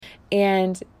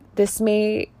And this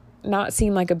may not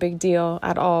seem like a big deal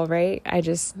at all, right? I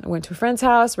just went to a friend's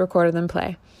house, recorded them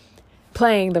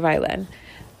playing the violin.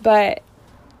 But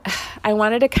I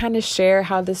wanted to kind of share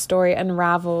how this story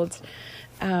unraveled,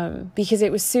 because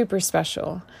it was super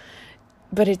special.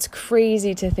 But it's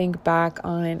crazy to think back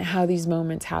on how these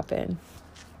moments happen.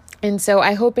 And so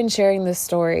I hope in sharing this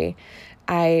story,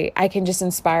 I can just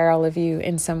inspire all of you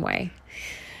in some way.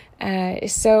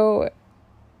 So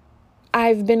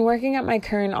I've been working at my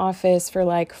current office for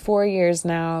like 4 years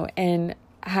now, and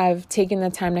have taken the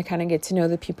time to kind of get to know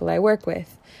the people I work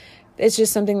with. It's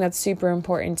just something that's super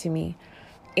important to me.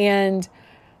 And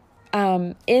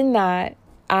in that,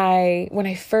 when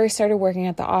I first started working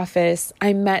at the office,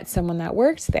 I met someone that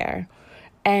worked there,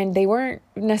 and they weren't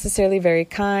necessarily very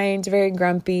kind, very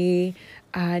grumpy.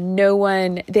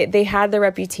 They had the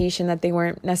reputation that they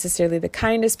weren't necessarily the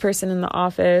kindest person in the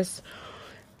office.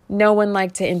 No one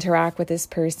liked to interact with this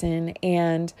person.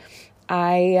 And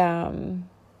I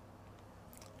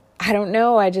don't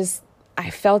know. I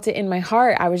felt it in my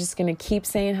heart. I was just going to keep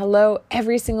saying hello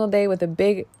every single day with a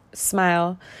big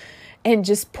smile and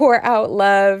just pour out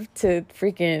love to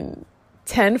freaking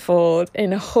tenfold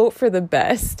and hope for the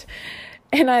best.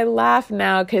 And I laugh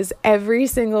now because every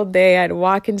single day I'd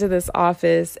walk into this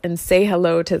office and say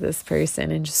hello to this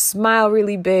person and just smile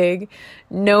really big,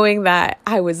 knowing that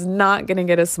I was not going to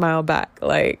get a smile back,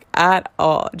 like at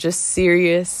all, just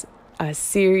a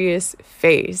serious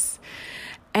face.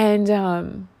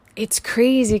 And it's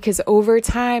crazy because over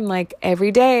time, like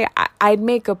every day, I'd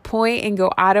make a point and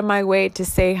go out of my way to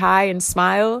say hi and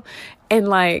smile. And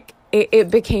like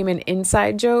it became an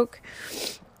inside joke,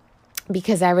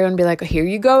 because everyone would be like, here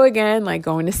you go again, like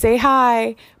going to say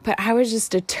hi. But I was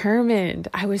just determined.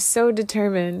 I was so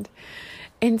determined.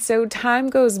 And so time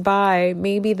goes by,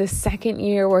 maybe the second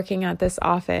year working at this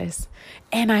office,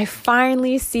 and I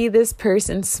finally see this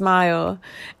person smile.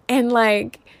 And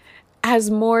like,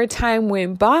 as more time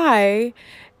went by,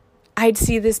 I'd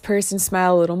see this person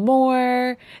smile a little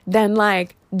more, then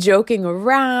like joking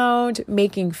around,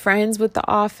 making friends with the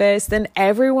office. Then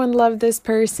everyone loved this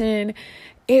person.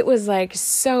 It was like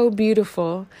so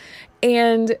beautiful.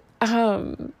 And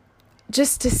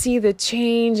just to see the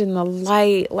change and the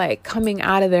light like coming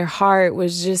out of their heart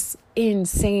was just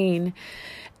insane.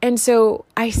 And so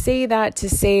I say that to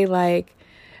say, like,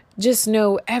 just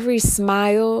know every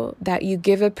smile that you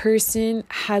give a person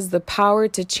has the power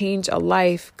to change a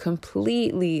life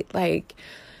completely. Like,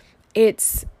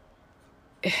 it's,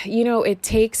 it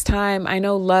takes time. I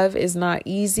know love is not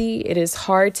easy. It is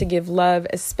hard to give love,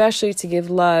 especially to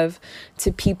give love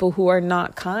to people who are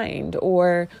not kind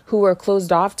or who are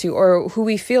closed off to, or who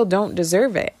we feel don't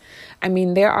deserve it. I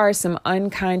mean, there are some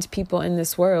unkind people in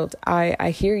this world.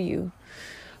 I hear you.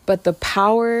 But the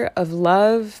power of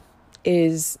love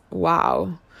is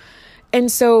wow.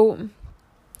 And so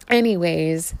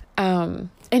anyways, and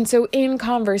so in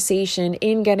conversation,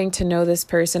 in getting to know this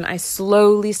person, I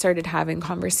slowly started having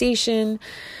conversation,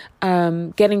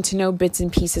 getting to know bits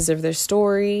and pieces of their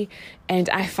story. And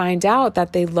I find out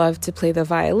that they love to play the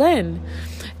violin.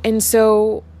 And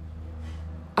so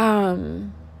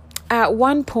at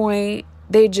one point,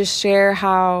 they just share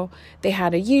how they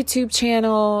had a YouTube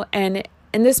channel, and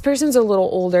this person's a little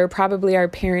older, probably our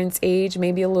parents' age,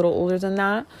 maybe a little older than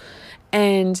that.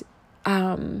 And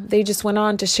they just went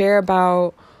on to share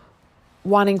about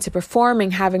wanting to perform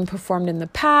and having performed in the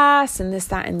past and this,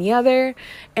 that, and the other.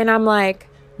 And I'm like,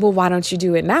 well, why don't you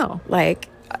do it now? Like,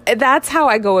 that's how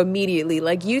I go immediately.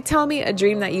 Like, you tell me a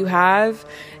dream that you have,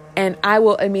 and I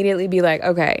will immediately be like,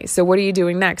 okay, so what are you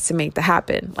doing next to make that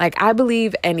happen? Like, I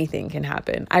believe anything can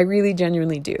happen. I really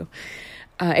genuinely do.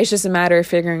 It's just a matter of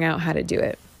figuring out how to do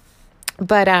it.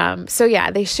 But so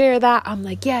yeah, they share that. I'm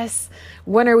like, yes,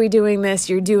 when are we doing this?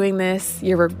 You're doing this.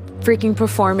 You're freaking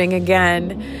performing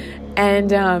again. And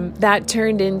that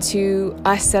turned into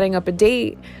us setting up a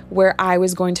date where I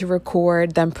was going to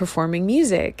record them performing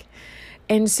music.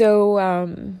 And so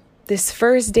this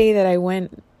first day that I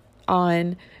went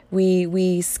on,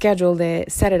 we scheduled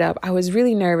it, set it up. I was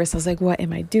really nervous. I was like, what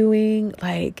am I doing?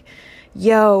 Like,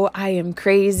 yo, I am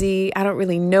crazy. I don't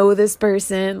really know this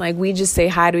person. Like, we just say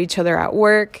hi to each other at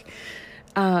work.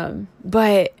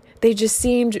 But they just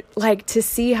seemed like, to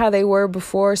see how they were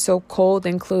before, so cold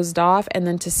and closed off, and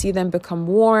then to see them become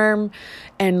warm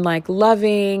and like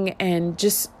loving and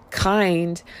just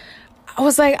kind. I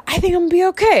was like, I think I'm gonna be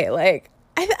okay. Like,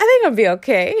 I think I'll be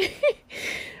okay.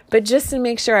 But just to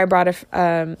make sure, I brought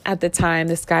at the time,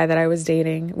 this guy that I was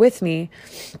dating with me.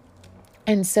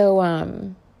 And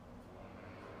so,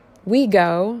 we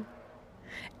go,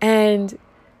 and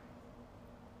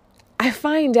I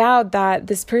find out that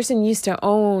this person used to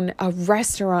own a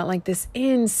restaurant, like this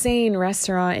insane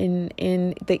restaurant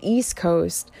in the East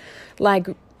Coast, like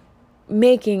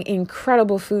making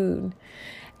incredible food.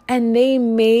 And they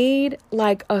made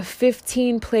like a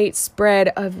 15 plate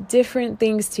spread of different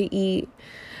things to eat.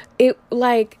 It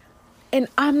like, and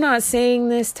I'm not saying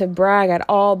this to brag at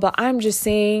all, but I'm just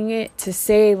saying it to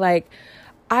say, like,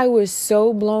 I was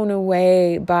so blown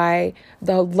away by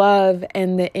the love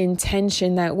and the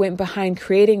intention that went behind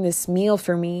creating this meal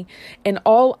for me. And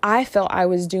all I felt I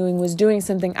was doing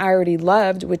something I already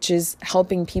loved, which is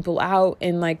helping people out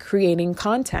and like creating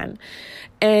content.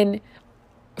 And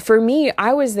for me,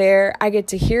 I was there. I get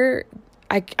to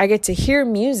hear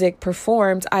music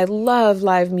performed. I love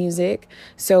live music,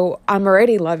 so I'm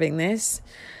already loving this.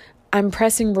 I'm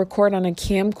pressing record on a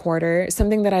camcorder,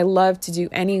 something that I love to do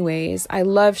anyways. I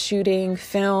love shooting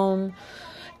film.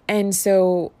 And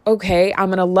so, okay, I'm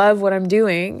going to love what I'm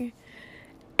doing.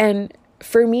 And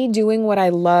for me, doing what I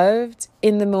loved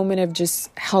in the moment of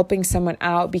just helping someone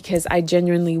out because I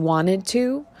genuinely wanted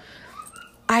to,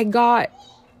 I got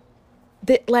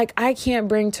that, like, I can't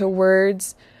bring to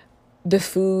words the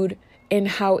food and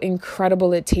how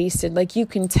incredible it tasted. Like, you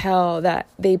can tell that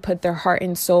they put their heart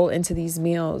and soul into these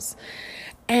meals.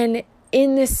 And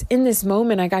in this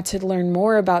moment, I got to learn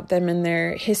more about them and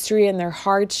their history and their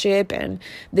hardship and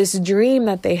this dream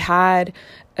that they had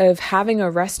of having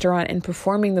a restaurant and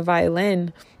performing the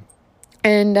violin.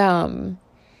 And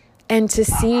to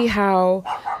see how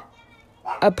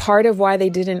a part of why they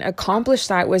didn't accomplish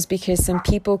that was because some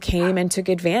people came and took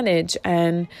advantage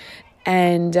and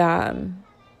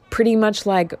pretty much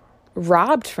like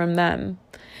robbed from them.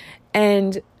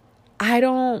 And I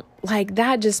don't like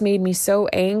that. Just made me so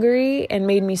angry and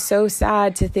made me so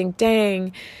sad to think,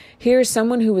 dang, here's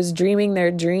someone who was dreaming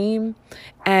their dream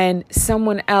and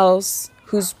someone else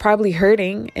who's probably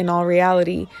hurting in all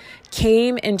reality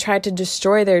came and tried to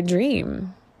destroy their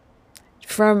dream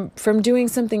from doing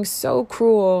something so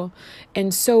cruel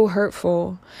and so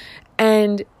hurtful.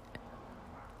 And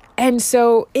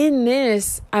so in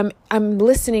this, I'm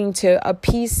listening to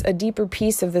a deeper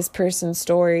piece of this person's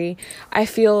story. I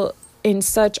feel in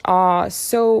such awe.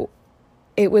 So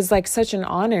it was like such an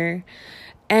honor.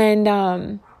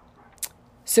 And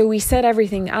so we set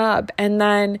everything up, and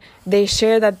then they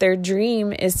share that their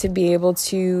dream is to be able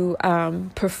to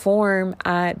perform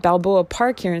at Balboa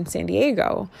Park here in San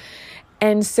Diego.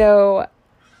 And so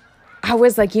I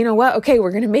was like, you know what? Okay,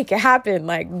 we're going to make it happen.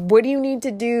 Like, what do you need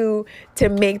to do to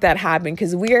make that happen?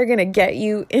 Because we are going to get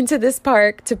you into this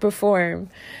park to perform.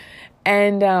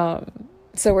 And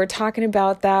so we're talking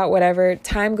about that, whatever.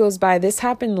 Time goes by. This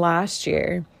happened last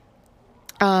year.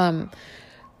 I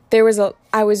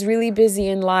was really busy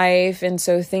in life, and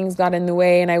so things got in the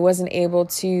way, and I wasn't able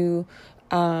to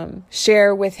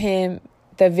share with him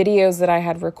the videos that I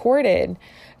had recorded.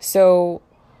 So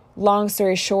long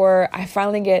story short, I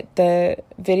finally get the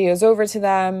videos over to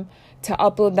them to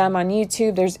upload them on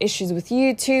YouTube. There's issues with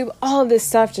YouTube. All of this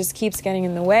stuff just keeps getting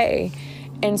in the way.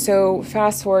 And so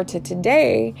fast forward to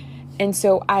today. And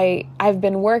so I've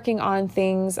been working on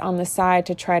things on the side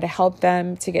to try to help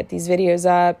them to get these videos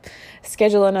up,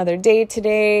 schedule another day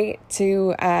today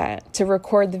to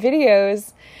record the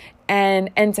videos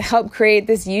and to help create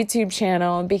this YouTube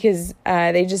channel, because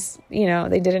they just,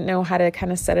 they didn't know how to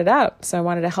kind of set it up. So I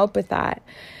wanted to help with that.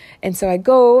 And so I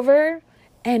go over,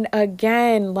 and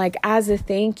again, like as a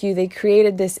thank you, they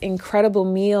created this incredible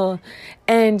meal,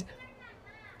 and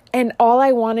all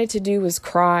I wanted to do was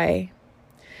cry,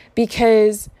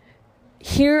 because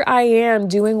here I am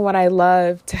doing what I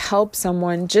love to help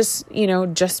someone just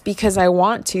because I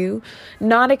want to,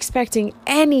 not expecting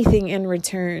anything in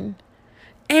return.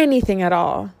 Anything at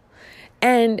all.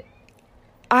 And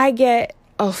I get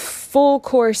a full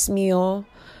course meal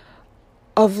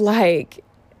of like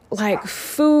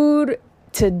food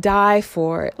to die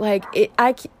for. Like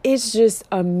it's just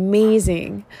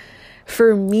amazing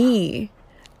for me.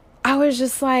 I was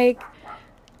just like,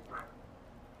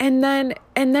 and then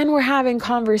we're having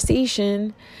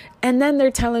conversation, and then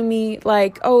they're telling me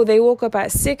like, oh, they woke up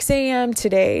at 6 a.m.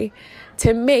 today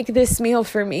to make this meal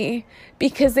for me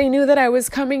because they knew that I was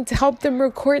coming to help them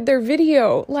record their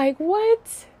video. Like,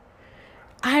 what?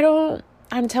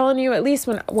 I'm telling you, at least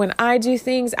when I do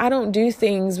things, I don't do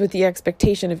things with the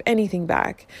expectation of anything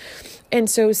back. And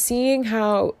so seeing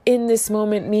how in this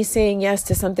moment, me saying yes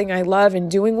to something I love and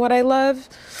doing what I love,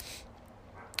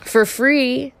 for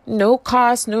free, no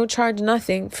cost, no charge,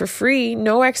 nothing, for free,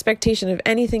 no expectation of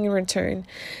anything in return.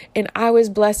 And I was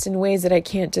blessed in ways that I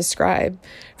can't describe,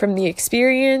 from the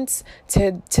experience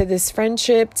to this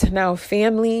friendship, to now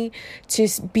family, to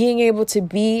being able to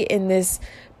be in this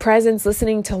presence,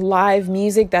 listening to live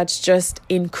music that's just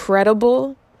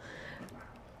incredible.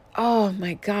 Oh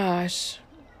my gosh,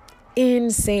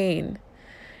 insane.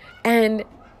 And,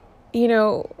 you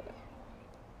know,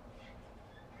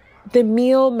 the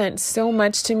meal meant so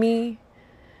much to me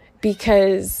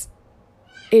because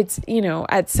it's, you know,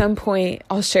 at some point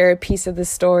I'll share a piece of the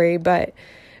story, but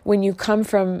when you come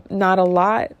from not a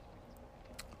lot,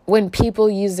 when people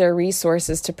use their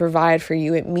resources to provide for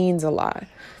you, it means a lot,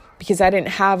 because I didn't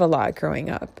have a lot growing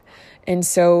up. And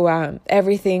so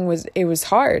everything was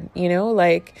hard, you know,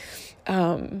 like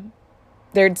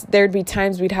there'd be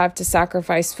times we'd have to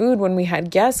sacrifice food when we had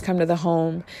guests come to the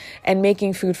home, and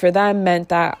making food for them meant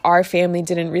that our family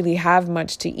didn't really have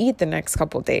much to eat the next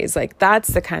couple days. Like, that's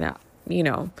the kind of, you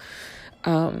know,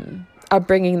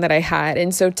 upbringing that I had.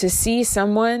 And so to see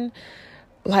someone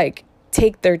like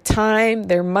take their time,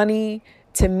 their money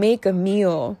to make a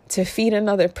meal to feed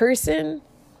another person,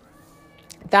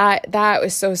 that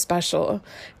was so special.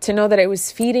 To know that it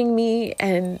was feeding me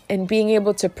and being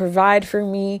able to provide for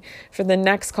me for the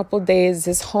next couple days,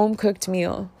 this home cooked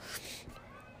meal.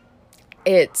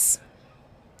 That's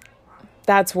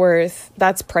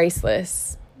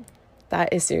priceless.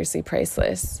 That is seriously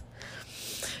priceless.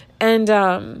 And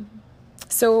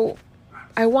so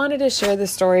I wanted to share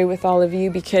this story with all of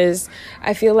you, because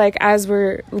I feel like as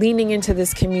we're leaning into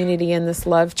this community and this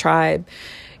love tribe,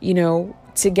 you know,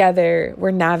 together we're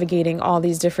navigating all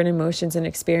these different emotions and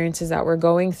experiences that we're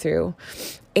going through.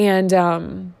 And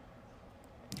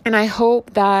I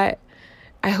hope that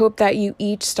you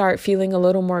each start feeling a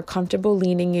little more comfortable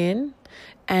leaning in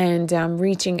and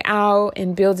reaching out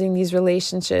and building these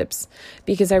relationships,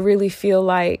 because I really feel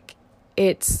like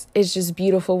it's just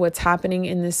beautiful what's happening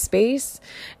in this space.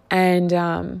 And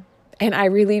I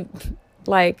really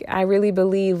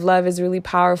believe love is really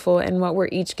powerful, and what we're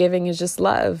each giving is just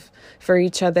love for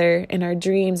each other and our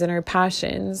dreams and our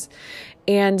passions.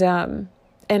 And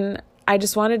I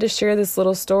just wanted to share this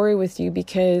little story with you,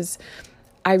 because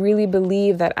I really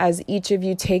believe that as each of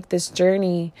you take this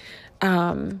journey,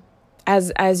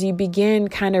 as you begin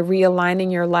kind of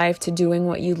realigning your life to doing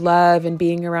what you love and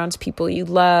being around people you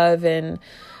love and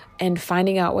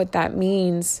finding out what that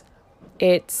means,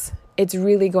 it's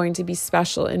really going to be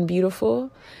special and beautiful.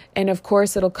 And of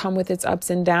course, it'll come with its ups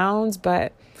and downs,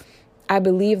 but I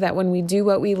believe that when we do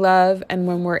what we love and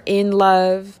when we're in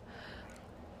love,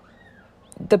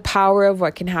 the power of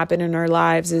what can happen in our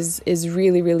lives is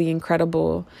really, really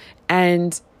incredible.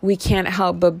 And we can't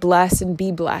help but bless and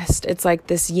be blessed. It's like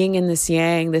this yin and this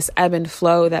yang, this ebb and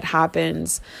flow that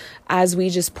happens as we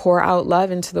just pour out love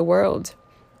into the world.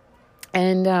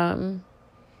 And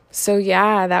so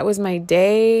yeah, that was my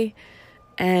day.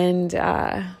 And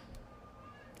I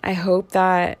hope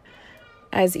that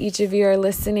as each of you are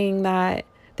listening, that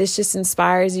this just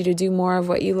inspires you to do more of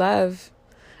what you love.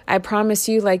 I promise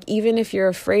you, like, even if you're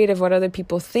afraid of what other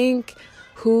people think,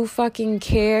 who fucking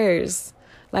cares?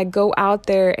 Like, go out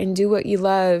there and do what you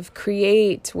love.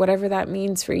 Create whatever that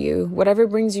means for you. Whatever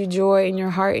brings you joy in your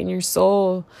heart and your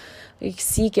soul. Like,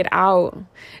 seek it out.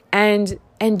 And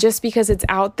just because it's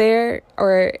out there,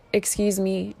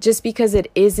 just because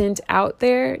it isn't out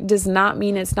there does not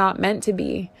mean it's not meant to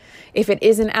be. If it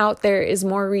isn't out there is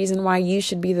more reason why you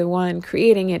should be the one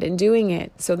creating it and doing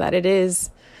it so that it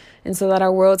is. And so that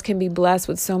our worlds can be blessed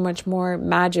with so much more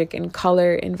magic and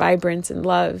color and vibrance and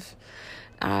love.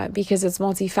 Because it's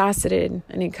multifaceted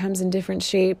and it comes in different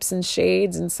shapes and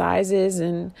shades and sizes.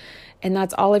 And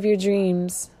that's all of your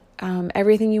dreams.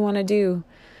 Everything you want to do.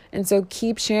 And so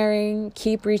keep sharing,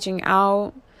 keep reaching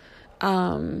out,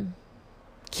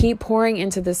 keep pouring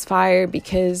into this fire,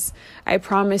 because I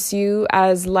promise you,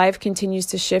 as life continues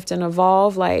to shift and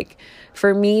evolve, like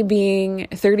for me being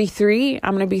 33,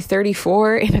 I'm going to be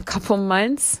 34 in a couple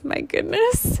months. My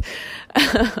goodness.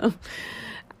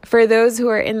 For those who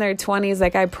are in their 20s,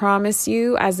 like I promise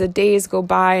you, as the days go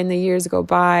by and the years go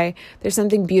by, there's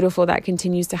something beautiful that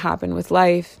continues to happen with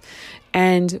life.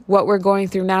 And what we're going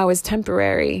through now is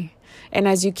temporary. And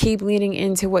as you keep leaning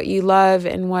into what you love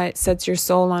and what sets your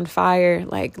soul on fire,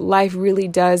 like life really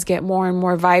does get more and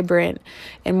more vibrant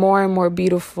and more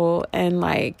beautiful and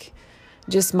like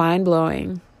just mind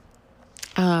blowing.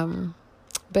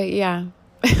 But yeah,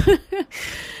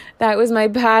 that was my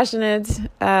passionate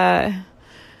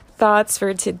thoughts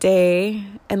for today.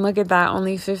 And look at that,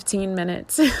 only 15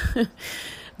 minutes.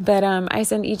 But I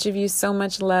send each of you so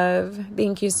much love.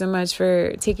 Thank you so much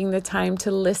for taking the time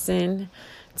to listen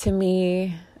to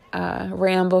me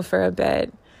ramble for a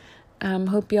bit.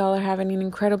 Hope y'all are having an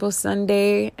incredible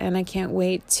Sunday, and I can't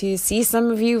wait to see some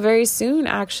of you very soon,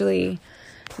 actually,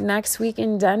 next week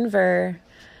in Denver.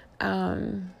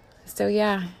 So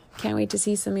yeah, can't wait to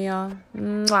see some of y'all.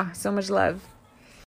 Mwah, so much love.